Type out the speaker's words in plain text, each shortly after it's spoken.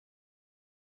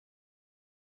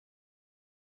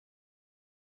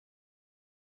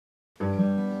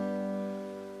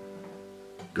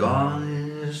Gone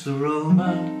is the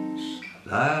romance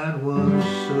that was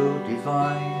so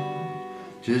divine,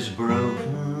 'tis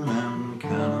broken and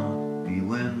cannot be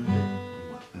wended.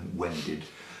 Wended.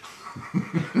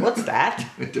 What's that?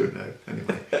 I don't know.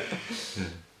 Anyway.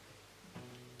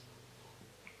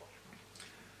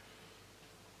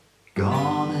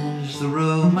 Gone is the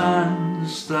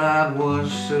romance that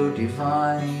was so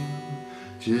divine,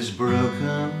 'tis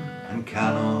broken and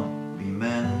cannot be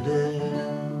mended.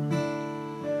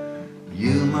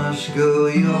 You must go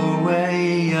your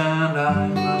way and I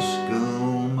must go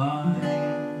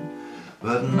mine,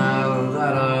 but now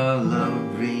that our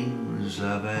love dreams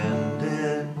have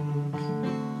ended,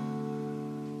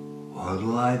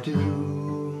 what'll I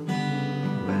do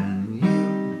when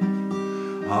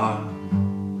you are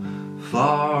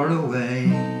far away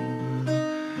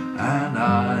and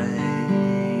I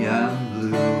am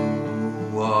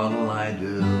blue? What'll I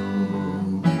do?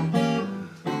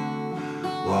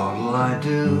 What'll I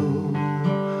do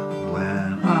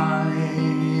when I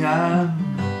am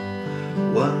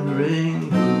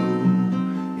wondering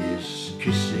who is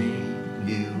kissing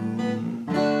you?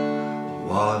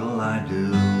 What'll I do?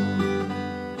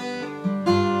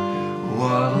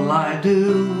 What'll I do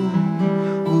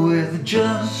with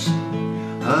just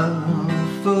a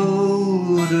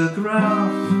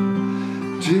photograph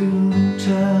to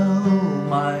tell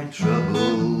my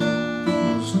troubles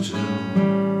to?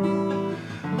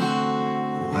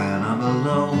 When I'm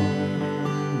alone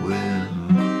with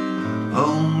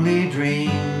only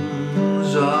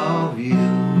dreams of you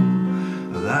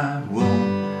that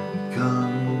won't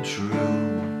come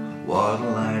true,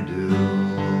 what'll I do?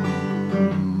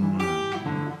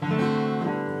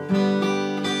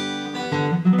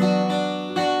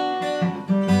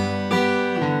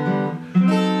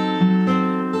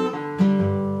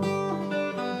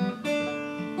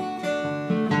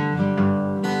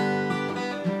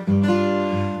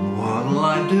 What'll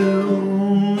I do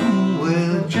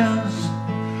with just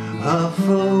a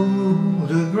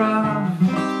photograph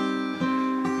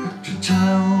to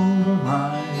tell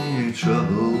my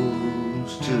trouble